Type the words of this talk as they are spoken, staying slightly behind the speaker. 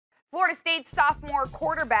Florida State's sophomore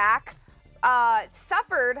quarterback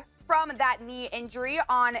suffered from that knee injury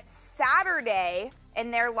on Saturday in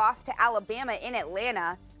their loss to Alabama in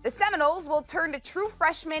Atlanta. The Seminoles will turn to true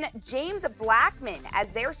freshman James Blackman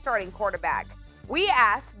as their starting quarterback. We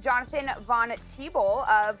asked Jonathan Von Tiebel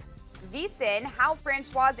of VSiN how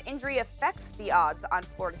Francois' injury affects the odds on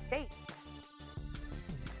Florida State.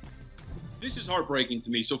 This is heartbreaking to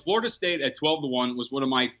me. So Florida State at 12-1 was one of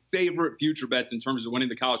my favorite future bets in terms of winning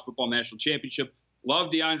the college football national championship.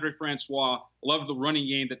 Loved Deondre Francois. Loved the running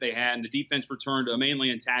game that they had, and the defense returned mainly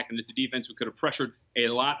intact, and it's a defense who could have pressured a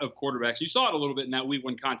lot of quarterbacks. You saw it a little bit in that week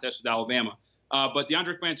 1 contest with Alabama. But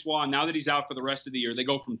Deondre Francois, now that he's out for the rest of the year, they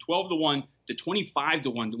go from 12-1 to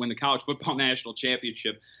 25-1 to win the college football national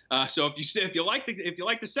championship. So if you like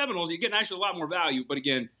the Seminoles, you're getting actually a lot more value. But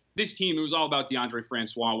again, this team, it was all about Deondre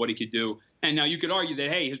Francois, what he could do. And now you could argue that,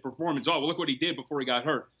 hey, his performance, well, look what he did before he got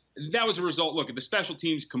hurt. That was a result. Look, the special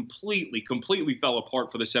teams completely fell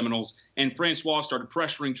apart for the Seminoles, and Francois started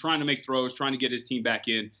pressuring, trying to make throws, trying to get his team back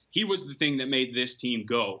in. He was the thing that made this team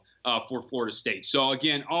go for Florida State. So,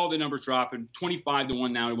 again, all the numbers dropping,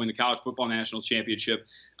 25-1 now to win the college football national championship.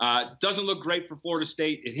 Doesn't look great for Florida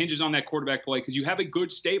State. It hinges on that quarterback play because you have a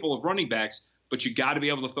good stable of running backs, but you got to be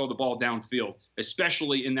able to throw the ball downfield,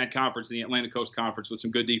 especially in that conference, the Atlantic Coast Conference, with some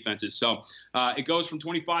good defenses. So it goes from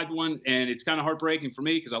 25-1, and it's kind of heartbreaking for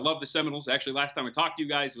me because I love the Seminoles. Actually, last time I talked to you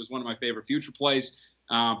guys, it was one of my favorite future plays.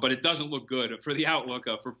 But it doesn't look good for the outlook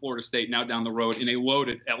for Florida State now down the road in a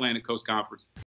loaded Atlantic Coast Conference.